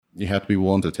you have to be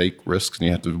willing to take risks and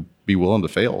you have to be willing to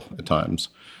fail at times.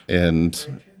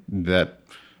 And that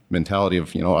mentality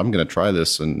of, I'm going to try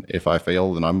this. And if I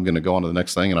fail, then I'm going to go on to the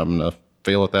next thing and I'm going to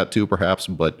fail at that too, perhaps.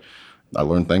 But I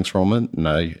learned things from it. And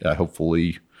I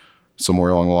hopefully somewhere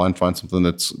along the line find something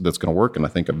that's going to work. And I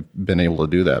think I've been able to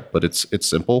do that. But it's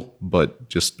simple, but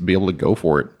just to be able to go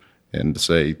for it and to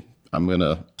say, I'm going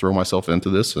to throw myself into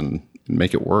this and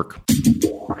make it work.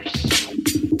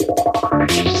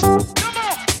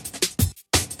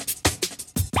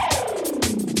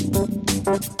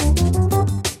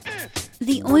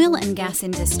 The oil and gas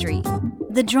industry,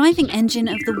 the driving engine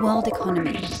of the world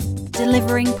economy,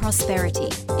 delivering prosperity,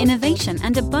 innovation,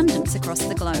 and abundance across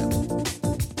the globe.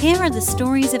 Here are the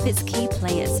stories of its key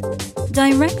players,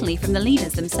 directly from the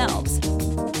leaders themselves.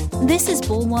 This is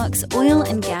Bulwark's Oil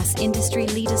and Gas Industry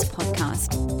Leaders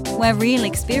Podcast, where real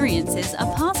experiences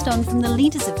are passed on from the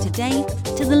leaders of today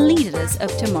to the leaders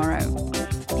of tomorrow.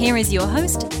 Here is your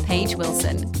host, Paige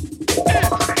Wilson.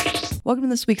 Welcome to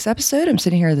this week's episode. I'm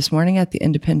sitting here this morning at the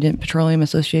Independent Petroleum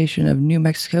Association of New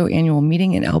Mexico annual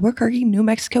meeting in Albuquerque, New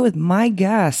Mexico, with my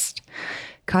guest,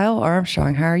 Kyle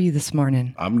Armstrong. How are you this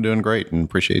morning? I'm doing great and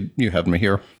appreciate you having me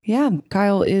here. Yeah,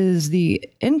 Kyle is the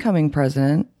incoming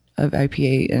president of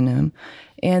IPA&M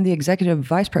and the executive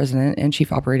vice president and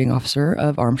chief operating officer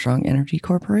of Armstrong Energy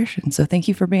Corporation. So thank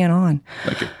you for being on.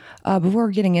 Thank you. Before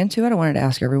getting into it, I wanted to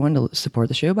ask everyone to support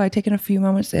the show by taking a few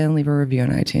moments and leave a review on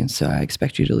iTunes. So I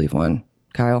expect you to leave one,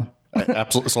 Kyle.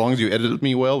 Absolutely. As long as you edit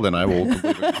me well, then I will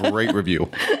complete a great review.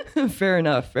 Fair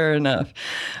enough.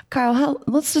 Kyle,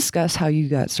 let's discuss how you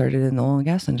got started in the oil and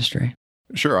gas industry.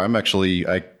 Sure.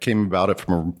 I came about it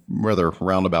from a rather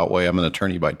roundabout way. I'm an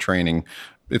attorney by training.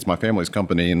 It's my family's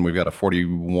company, and we've got a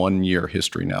 41-year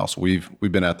history now. So we've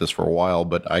been at this for a while,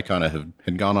 but I kind of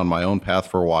had gone on my own path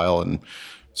for a while and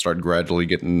started gradually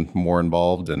getting more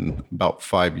involved, and about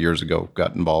 5 years ago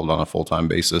got involved on a full-time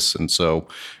basis. And so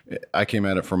I came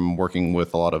at it from working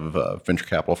with a lot of venture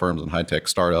capital firms and high-tech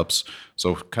startups.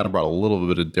 So kind of brought a little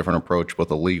bit of different approach with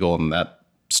the legal and that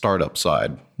startup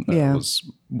side was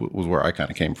where I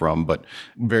kind of came from. But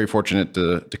very fortunate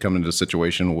to come into a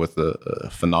situation with a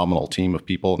phenomenal team of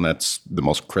people, and that's the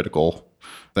most critical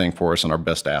thing for us and our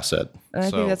best asset. And I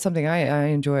think that's something I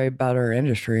enjoy about our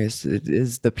industry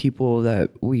is the people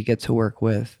that we get to work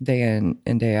with day in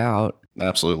and day out.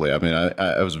 Absolutely. I mean,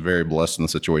 I was very blessed in the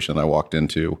situation that I walked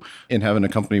into, in having a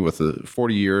company with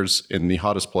 40 years in the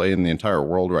hottest play in the entire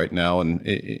world right now,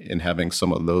 and having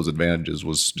some of those advantages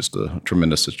was just a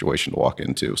tremendous situation to walk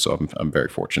into. So I'm very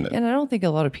fortunate. And I don't think a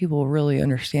lot of people really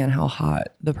understand how hot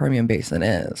the Permian Basin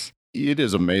is. It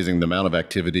is amazing the amount of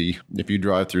activity. If you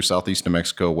drive through southeast New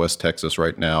Mexico, West Texas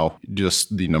right now,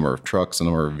 just the number of trucks, the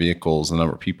number of vehicles, the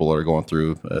number of people that are going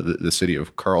through the city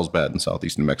of Carlsbad in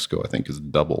southeast New Mexico, I think has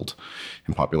doubled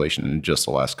in population in just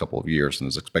the last couple of years and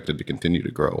is expected to continue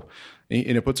to grow.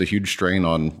 And it puts a huge strain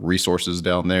on resources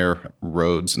down there.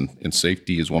 Roads and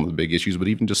safety is one of the big issues, but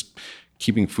even just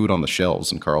keeping food on the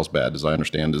shelves in Carlsbad, as I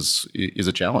understand, is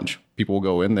a challenge. People will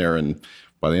go in there, and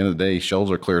by the end of the day, shelves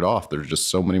are cleared off. There's just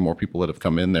so many more people that have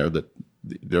come in there that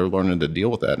they're learning to deal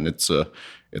with that. And it's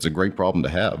a great problem to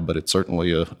have, but it's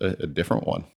certainly a different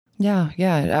one. Yeah,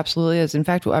 it absolutely is. In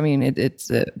fact, I mean, it's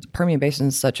the Permian Basin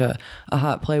is such a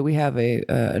hot play. We have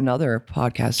another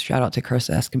podcast, shout out to Chris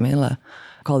Escamilla,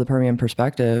 called The Permian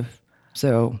Perspective.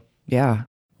 So, yeah.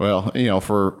 Well,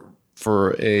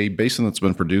 for a basin that's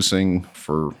been producing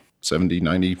for 70,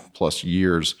 90 plus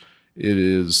years, it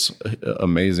is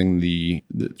amazing the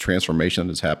transformation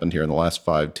that has happened here in the last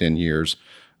 5-10 years,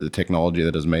 the technology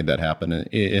that has made that happen,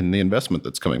 and the investment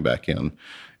that's coming back in.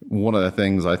 One of the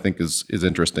things I think is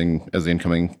interesting as the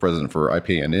incoming president for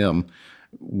IPA&M,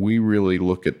 we really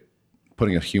look at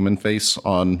putting a human face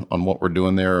on what we're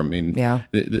doing there. I mean,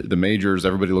 the majors,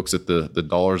 everybody looks at the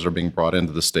dollars that are being brought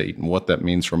into the state and what that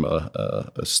means from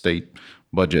a state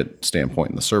budget standpoint,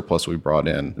 and the surplus we brought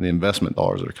in, and the investment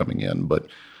dollars that are coming in. But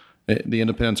the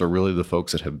independents are really the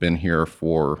folks that have been here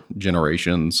for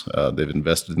generations. They've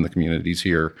invested in the communities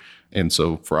here. And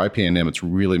so for IPA&M, it's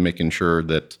really making sure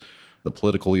that the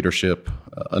political leadership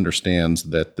understands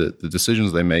that the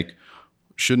decisions they make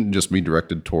shouldn't just be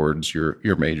directed towards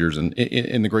your majors and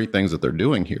the great things that they're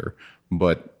doing here,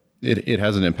 but it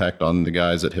has an impact on the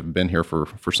guys that have been here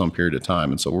for some period of time.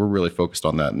 And so we're really focused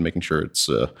on that and making sure it's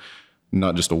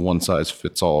not just a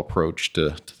one-size-fits-all approach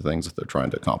to the things that they're trying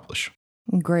to accomplish.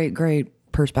 Great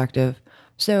perspective.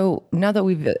 So now that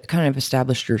we've kind of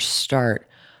established your start,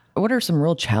 what are some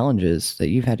real challenges that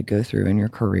you've had to go through in your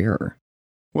career?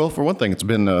 Well, for one thing, it's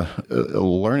been a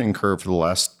learning curve for the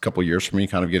last couple of years for me,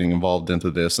 kind of getting involved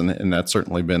into this, and that's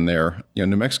certainly been there.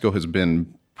 New Mexico has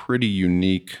been pretty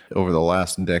unique over the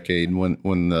last decade.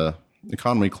 When the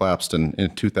economy collapsed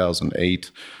in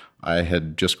 2008, I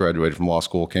had just graduated from law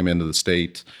school, came into the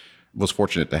state, was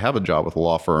fortunate to have a job with a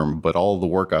law firm, but all the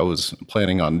work I was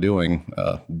planning on doing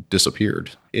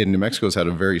disappeared. And New Mexico's had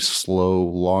a very slow,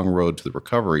 long road to the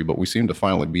recovery, but we seem to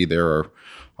finally be there.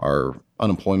 Our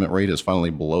unemployment rate is finally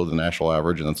below the national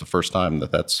average, and it's the first time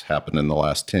that that's happened in the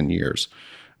last 10 years.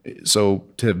 So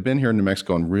to have been here in New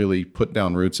Mexico and really put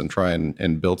down roots and try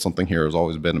and build something here has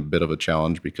always been a bit of a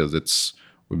challenge, because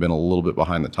we've been a little bit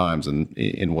behind the times, and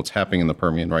in what's happening in the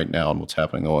Permian right now and what's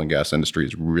happening in the oil and gas industry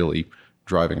is really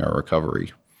driving our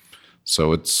recovery.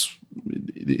 So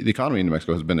the economy in New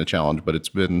Mexico has been a challenge, but it's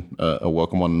been a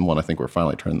welcome one, and one I think we're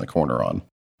finally turning the corner on.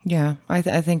 Yeah, I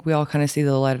think we all kind of see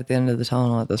the light at the end of the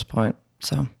tunnel at this point.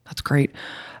 So that's great.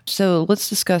 So let's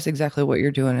discuss exactly what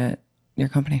you're doing at your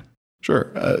company.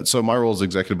 Sure. So my role is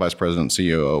Executive Vice President and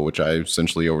COO, which I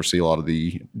essentially oversee a lot of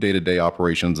the day-to-day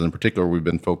operations. And in particular, we've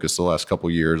been focused the last couple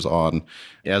of years on,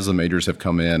 as the majors have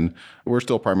come in, we're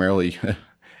still primarily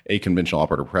a conventional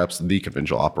operator, perhaps the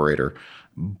conventional operator,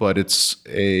 but it's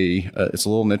a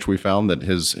little niche we found that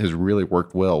has really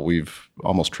worked well. We've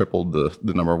almost tripled the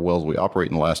number of wells we operate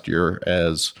in the last year,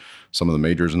 as some of the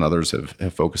majors and others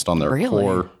have focused on their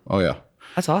core. Oh yeah,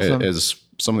 that's awesome. As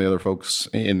some of the other folks,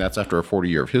 and that's after a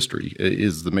 40-year of history,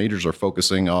 is the majors are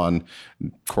focusing on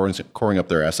coring up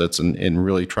their assets and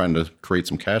really trying to create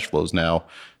some cash flows now.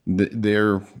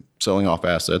 They're selling off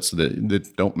assets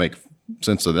that don't make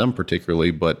sense to them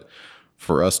particularly, but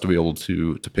for us to be able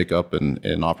to pick up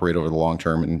and operate over the long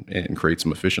term and create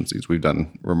some efficiencies, we've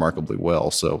done remarkably well.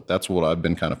 So that's what I've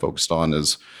been kind of focused on,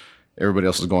 is everybody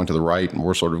else is going to the right and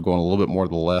we're sort of going a little bit more to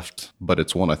the left, but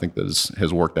it's one I think that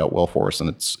has worked out well for us, and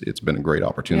it's been a great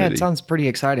opportunity. Yeah, it sounds pretty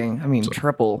exciting. I mean,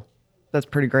 triple, that's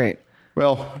pretty great.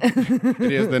 Well, it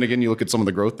is. Then again, you look at some of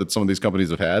the growth that some of these companies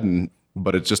have had,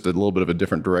 but it's just a little bit of a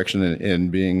different direction in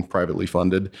being privately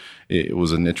funded. It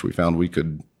was a niche we found we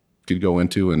could go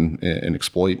into and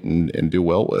exploit and do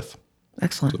well with.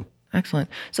 Excellent. Excellent.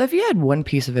 So if you had one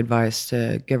piece of advice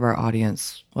to give our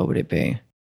audience, what would it be?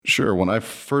 Sure. When I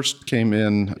first came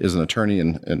in as an attorney,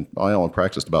 and I only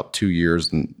practiced about 2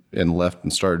 years and left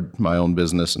and started my own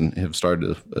business and have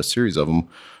started a series of them,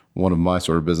 one of my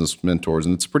sort of business mentors,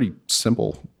 and it's a pretty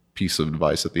simple piece of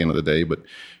advice at the end of the day, but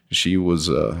she was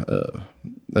a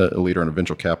leader in a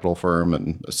venture capital firm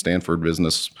and a Stanford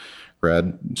business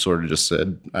grad, sort of just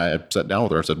said, I sat down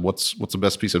with her, I said, what's the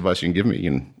best piece of advice you can give me?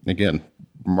 And again,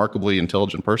 remarkably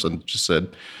intelligent person, just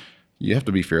said, you have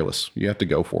to be fearless. You have to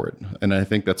go for it. And I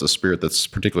think that's a spirit that's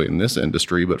particularly in this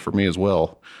industry, but for me as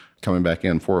well, coming back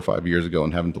in 4 or 5 years ago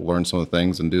and having to learn some of the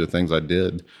things and do the things I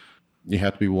did, you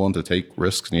have to be willing to take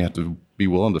risks and you have to be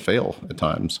willing to fail at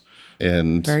times.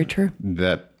 And very true.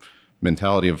 That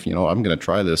mentality of, I'm going to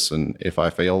try this, and if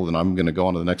I fail, then I'm going to go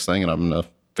on to the next thing, and I'm going to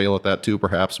fail at that too,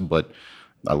 perhaps, but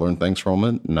I learned things from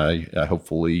it, and I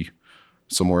hopefully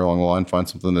somewhere along the line find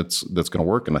something that's going to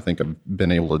work. And I think I've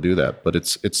been able to do that. But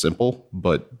it's simple,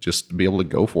 but just to be able to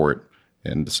go for it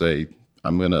and to say,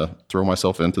 I'm going to throw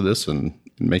myself into this and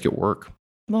make it work.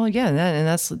 Well, yeah, and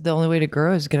that's the only way to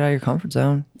grow is get out of your comfort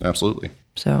zone. Absolutely.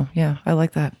 So, yeah, I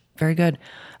like that. Very good.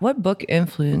 What book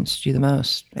influenced you the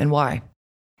most and why?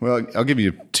 Well, I'll give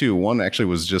you two. One actually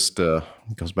was just,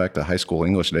 goes back to high school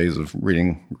English days of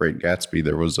reading Great Gatsby.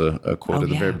 There was a quote at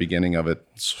the very beginning of it,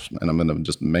 and I'm going to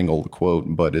just mangle the quote,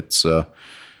 but it's,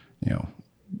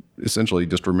 essentially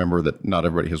just remember that not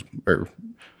everybody has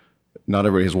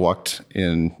walked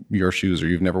in your shoes, or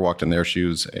you've never walked in their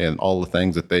shoes, and all the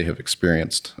things that they have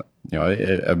experienced.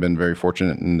 I've been very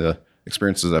fortunate in the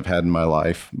experiences I've had in my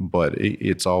life, but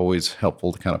it's always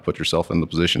helpful to kind of put yourself in the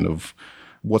position of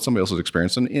what somebody else has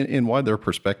experienced and why their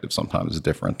perspective sometimes is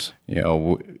different.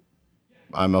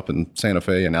 I'm up in Santa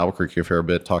Fe and Albuquerque a fair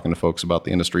bit talking to folks about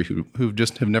the industry who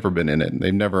just have never been in it, and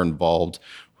they've never involved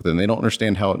with it, and they don't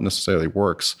understand how it necessarily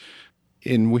works.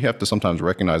 And we have to sometimes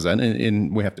recognize that,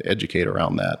 and we have to educate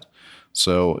around that.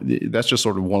 So that's just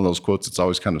sort of one of those quotes that's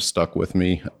always kind of stuck with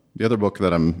me. The other book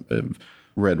that I've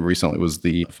read recently was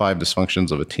The 5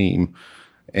 Dysfunctions of a Team.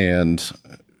 And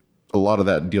a lot of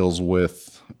that deals with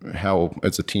how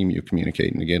as a team you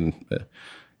communicate. And again,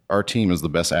 our team is the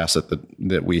best asset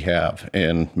that we have,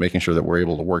 and making sure that we're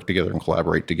able to work together and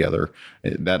collaborate together.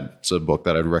 That's a book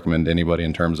that I'd recommend to anybody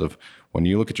in terms of when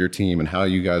you look at your team and how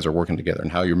you guys are working together and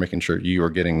how you're making sure you are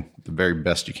getting the very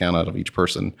best you can out of each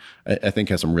person. I think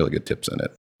has some really good tips in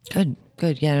it.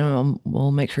 Good. Yeah,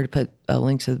 we'll make sure to put a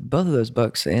link to both of those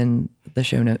books in the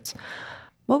show notes.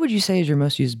 What would you say is your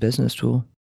most used business tool?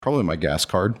 Probably my gas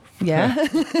card. Yeah.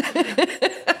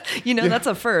 That's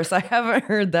a first. I haven't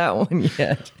heard that one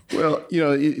yet. Well,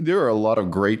 there are a lot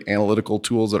of great analytical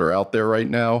tools that are out there right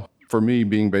now. For me,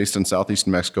 being based in southeast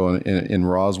New Mexico in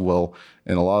Roswell,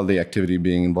 and a lot of the activity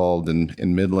being involved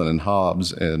in Midland and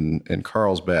Hobbs and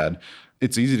Carlsbad,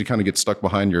 it's easy to kind of get stuck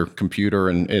behind your computer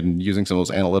and using some of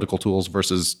those analytical tools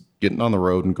versus getting on the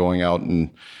road and going out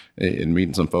and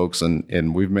meeting some folks.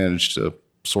 And we've managed to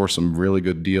source some really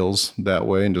good deals that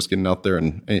way, and just getting out there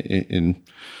and talking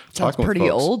with folks. Pretty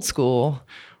old school.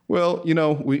 Well,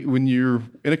 when you're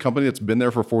in a company that's been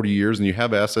there for 40 years and you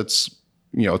have assets,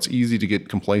 it's easy to get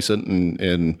complacent,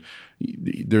 and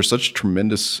there's such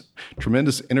tremendous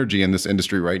energy in this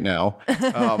industry right now.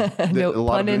 No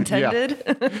pun intended.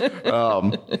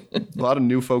 A lot of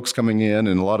new folks coming in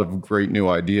and a lot of great new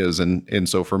ideas. And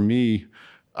so for me,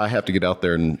 I have to get out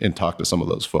there and talk to some of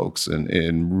those folks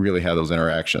and really have those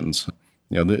interactions.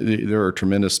 There are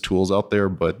tremendous tools out there,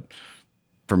 but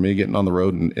for me, getting on the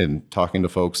road and talking to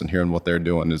folks and hearing what they're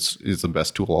doing is the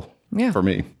best tool for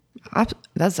me.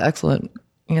 That's an excellent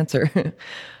answer.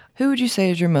 Who would you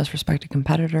say is your most respected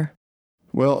competitor?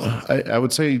 Well, I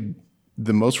would say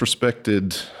the most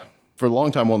respected, for a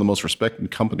long time, one of the most respected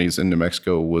companies in New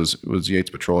Mexico was Yates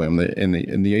Petroleum. And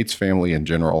the Yates family in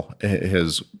general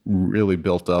has really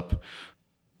built up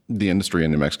the industry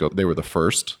in New Mexico. They were the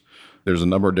first. There's a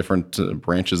number of different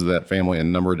branches of that family and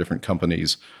a number of different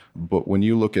companies. But when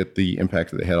you look at the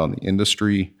impact that they had on the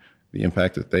industry, the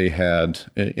impact that they had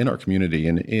in our community,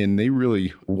 and they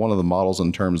really were one of the models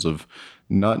in terms of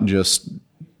not just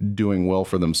doing well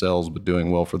for themselves, but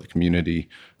doing well for the community.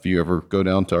 If you ever go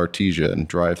down to Artesia and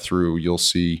drive through, you'll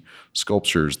see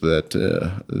sculptures that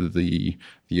the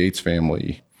Yates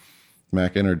family,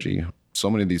 Mac Energy, so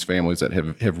many of these families that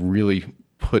have really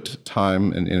put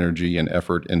time and energy and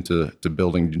effort into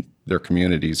building their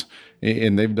communities,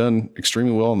 and they've done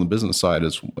extremely well on the business side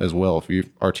as well.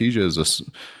 Artesia is a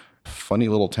funny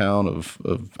little town of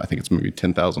I think it's maybe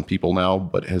 10,000 people now,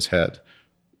 but has had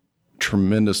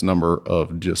tremendous number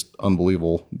of just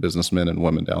unbelievable businessmen and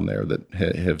women down there that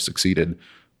have succeeded,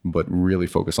 but really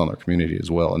focus on their community as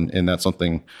well. And that's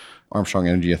something Armstrong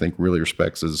Energy, I think, really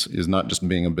respects is not just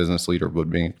being a business leader,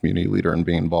 but being a community leader and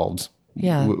being involved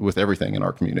with everything in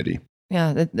our community.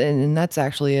 Yeah, and that's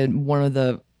actually one of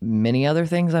the many other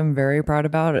things I'm very proud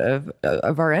about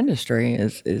of our industry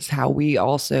is how we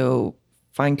also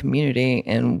find community,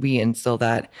 and we instill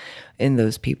that in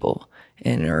those people,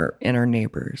 in our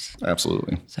neighbors.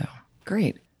 Absolutely. So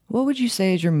great. What would you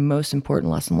say is your most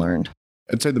important lesson learned?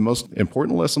 I'd say the most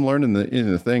important lesson learned, and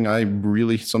the thing I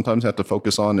really sometimes have to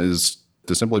focus on, is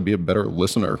to simply be a better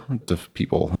listener to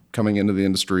people. Coming into the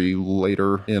industry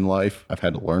later in life, I've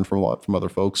had to learn from a lot from other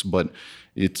folks, but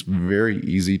it's very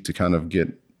easy to kind of get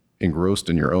engrossed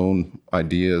in your own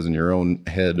ideas and your own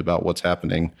head about what's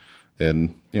happening.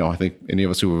 And, I think any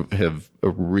of us who have a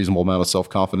reasonable amount of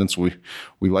self-confidence, we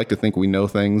like to think we know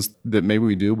things that maybe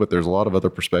we do, but there's a lot of other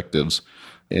perspectives.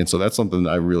 And so that's something that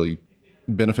I really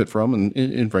benefit from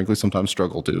and frankly sometimes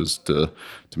struggle to, is to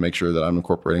make sure that I'm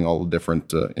incorporating all the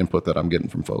different input that I'm getting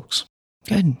from folks.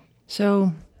 Good.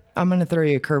 So I'm going to throw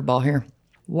you a curveball here.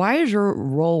 Why is your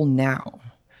role now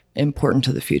important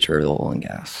to the future of oil and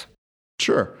gas?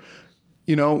 Sure.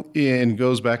 And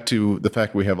goes back to the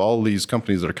fact we have all these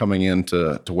companies that are coming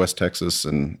into West Texas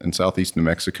and Southeast New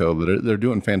Mexico that they're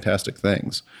doing fantastic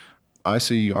things. I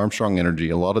see Armstrong Energy,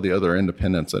 a lot of the other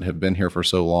independents that have been here for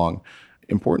so long,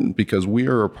 important because we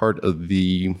are a part of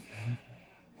the,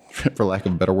 for lack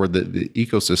of a better word, the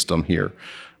ecosystem here.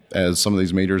 As some of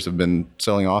these majors have been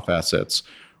selling off assets,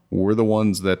 we're the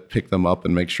ones that pick them up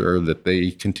and make sure that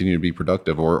they continue to be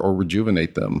productive or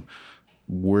rejuvenate them.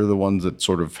 We're the ones that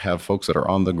sort of have folks that are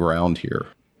on the ground here.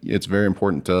 It's very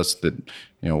important to us that,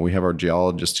 we have our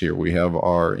geologists here, we have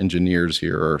our engineers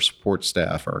here, our support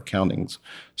staff, our accounting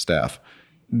staff.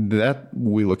 That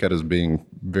we look at as being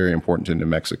very important to New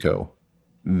Mexico,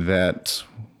 that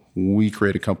we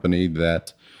create a company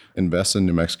that invests in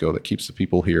New Mexico, that keeps the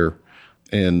people here,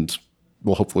 and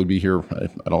we'll hopefully be here. I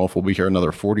don't know if we'll be here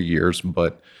another 40 years,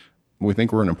 but we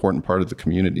think we're an important part of the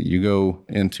community. You go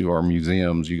into our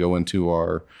museums, you go into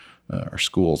our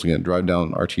schools, again, drive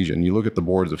down Artesia, and you look at the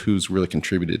boards of who's really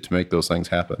contributed to make those things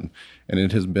happen. And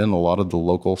it has been a lot of the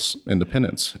local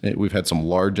independents. We've had some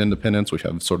large independents. We've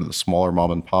had sort of the smaller mom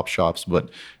and pop shops, but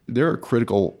they're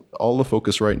critical. All the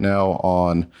focus right now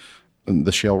on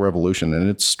the shale revolution, and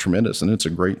it's tremendous and it's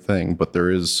a great thing, but there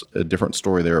is a different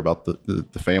story there about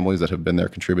the families that have been there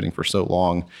contributing for so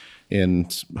long,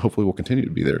 and hopefully will continue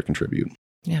to be there to contribute.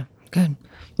 Yeah, good.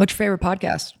 What's your favorite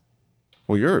podcast?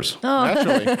 Well, yours.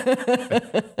 Naturally.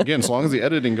 Again, as long as the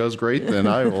editing goes great, then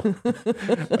I will.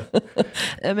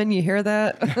 Evan, you hear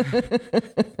that?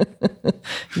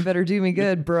 You better do me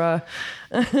good, bruh.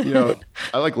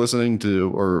 I like listening to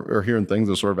or hearing things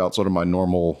that are sort of outside of my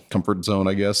normal comfort zone,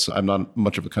 I guess. I'm not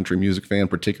much of a country music fan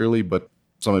particularly, but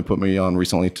somebody put me on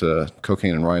recently to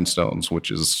Cocaine and Rhinestones, which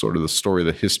is sort of the story,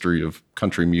 the history of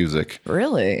country music.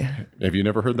 Really? Have you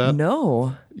never heard that?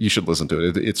 No. You should listen to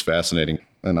it. It's fascinating.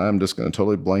 And I'm just going to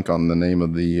totally blank on the name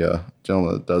of the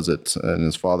gentleman that does it. And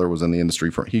his father was in the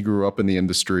industry. He grew up in the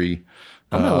industry.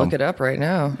 I'm going to look it up right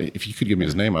now. If you could give me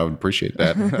his name, I would appreciate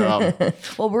that.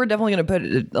 Well, we're definitely going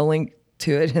to put a link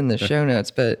to it in the show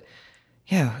notes. But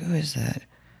yeah, who is that?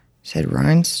 You said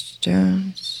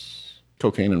Rhinestones?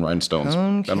 Cocaine and Rhinestones. Okay.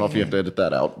 I don't know if you have to edit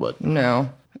that out, but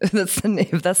no, that's the name.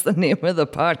 If that's the name of the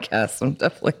podcast, I'm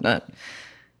definitely not.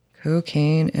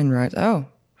 Cocaine and Rhinestones. Oh,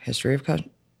 history of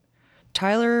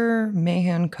Tyler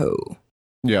Mahan Coe.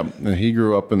 Yeah, and he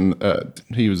grew up in.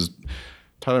 He was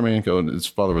Tyler Mahan Coe, and his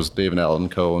father was David Allen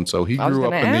Coe, and so he grew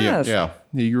up in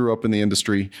he grew up in the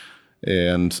industry,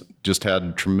 and just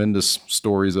had tremendous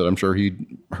stories that I'm sure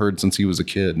he'd heard since he was a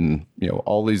kid. And,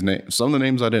 all these names, some of the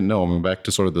names I didn't know. I mean, back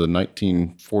to sort of the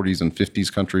 1940s and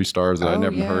 50s country stars that I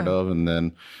never heard of. And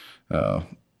then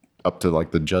up to like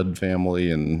the Judd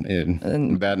family and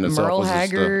that in itself Merle was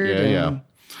Haggard just and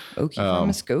Okie from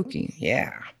Muskogee.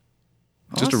 Yeah.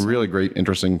 Just a really great,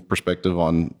 interesting perspective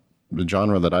on the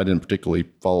genre that I didn't particularly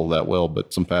follow that well,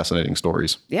 but some fascinating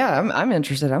stories. Yeah, I'm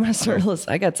interested. I'm going to start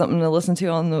listening. I got something to listen to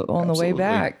on the way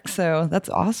back. So that's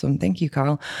awesome. Thank you,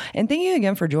 Kyle. And thank you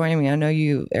again for joining me. I know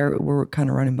you were kind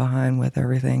of running behind with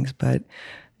everything,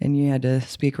 and you had to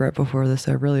speak right before this.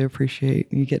 So I really appreciate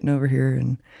you getting over here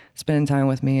and spending time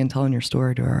with me and telling your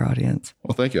story to our audience.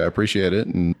 Well, thank you. I appreciate it,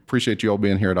 and appreciate you all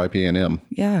being here at IPA&M.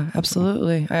 Yeah,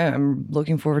 absolutely. I'm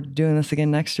looking forward to doing this again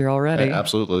next year already.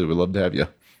 Absolutely. We'd love to have you.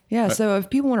 Yeah, so if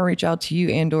people want to reach out to you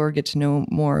and or get to know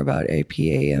more about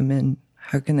IPA&M,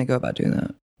 how can they go about doing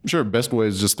that? Sure. Best way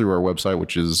is just through our website,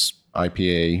 which is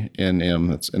IPA&M.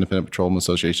 That's Independent Petroleum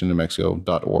Association New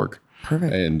Mexico.org.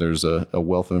 Perfect. And there's a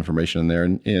wealth of information in there.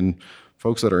 And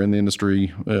folks that are in the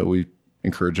industry, we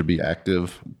encourage to be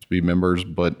active, to be members,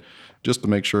 but just to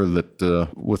make sure that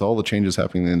with all the changes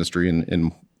happening in the industry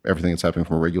and everything that's happening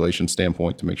from a regulation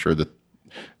standpoint, to make sure that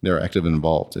they're active and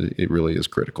involved. It really is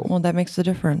critical. Well, that makes a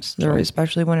difference,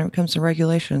 especially when it comes to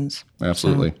regulations.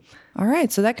 Absolutely. All right.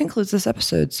 So that concludes this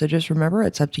episode. So just remember,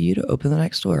 it's up to you to open the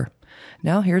next door.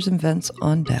 Now here's events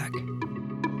on deck.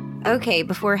 Okay,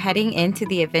 before heading into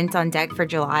the events on deck for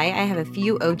July, I have a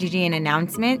few OGGN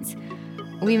announcements.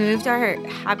 We moved our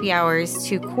happy hours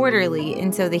to quarterly,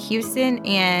 and so the Houston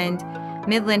and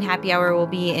Midland happy hour will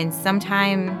be in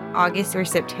sometime August or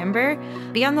September.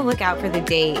 Be on the lookout for the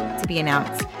date to be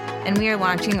announced. And we are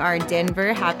launching our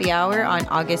Denver happy hour on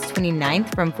August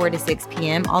 29th from 4 to 6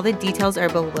 p.m. All the details are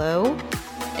below.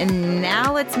 And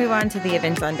now let's move on to the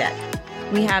events on deck.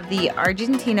 We have the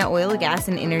Argentina Oil, Gas,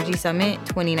 and Energy Summit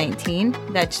 2019.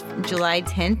 That's July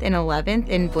 10th and 11th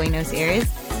in Buenos Aires.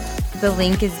 The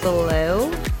link is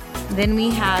below. Then we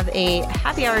have a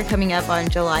happy hour coming up on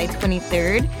July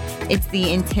 23rd. It's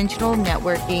the Intentional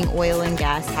Networking Oil and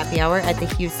Gas Happy Hour at the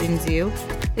Houston Zoo.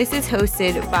 This is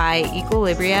hosted by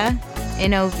Equilibria,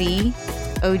 NOV,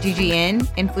 OGGN,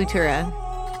 and Flutura.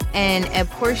 And a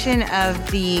portion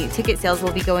of the ticket sales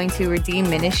will be going to Redeem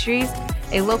Ministries,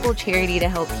 a local charity to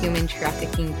help human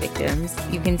trafficking victims.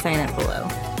 You can sign up below.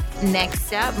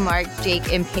 Next up, Mark,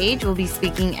 Jake, and Paige will be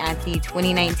speaking at the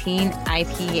 2019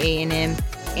 IPA&M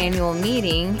annual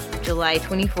meeting, July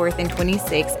 24th and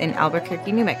 26th in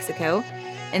Albuquerque, New Mexico.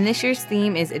 And this year's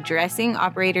theme is Addressing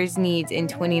Operators' Needs in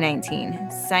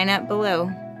 2019. Sign up below.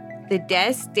 The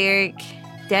Desk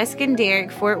and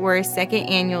Derrick Fort Worth second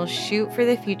annual Shoot for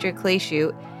the Future Clay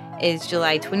Shoot is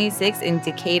July 26th in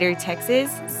Decatur,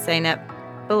 Texas. Sign up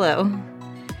below.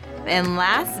 And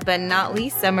last but not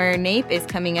least, Summer NAPE is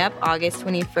coming up August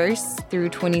 21st through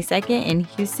 22nd in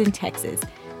Houston, Texas.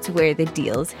 It's where the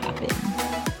deals happen.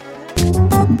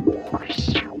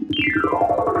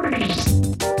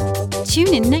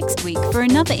 Tune in next week for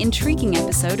another intriguing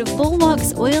episode of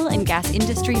Bulwark's Oil and Gas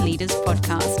Industry Leaders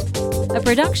Podcast, a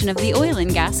production of the Oil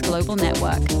and Gas Global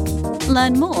Network.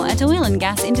 Learn more at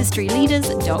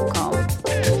oilandgasindustryleaders.com.